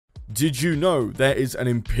Did you know there is an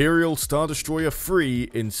Imperial Star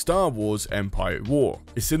Destroyer-III in Star Wars Empire at War?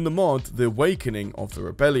 It's in the mod The Awakening of the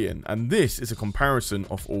Rebellion, and this is a comparison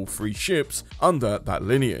of all 3 ships under that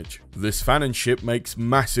lineage. This fanon ship makes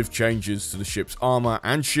massive changes to the ship's armor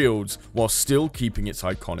and shields while still keeping its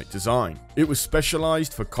iconic design. It was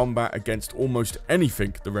specialized for combat against almost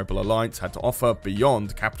anything the Rebel Alliance had to offer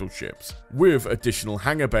beyond capital ships, with additional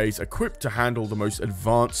hangar bays equipped to handle the most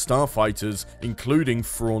advanced starfighters, including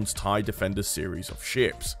Thrawn's TIE Defender series of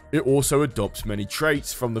ships. It also adopts many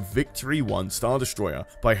traits from the Victory 1 Star Destroyer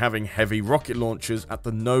by having heavy rocket launchers at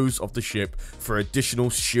the nose of the ship for additional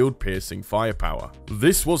shield-piercing firepower.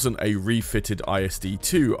 This wasn't a refitted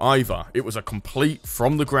ISD-II either, it was a complete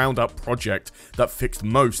from-the-ground-up project that fixed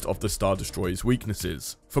most of the Star Destroyer's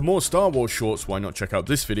weaknesses. For more Star Wars shorts, why not check out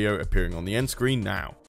this video appearing on the end screen now.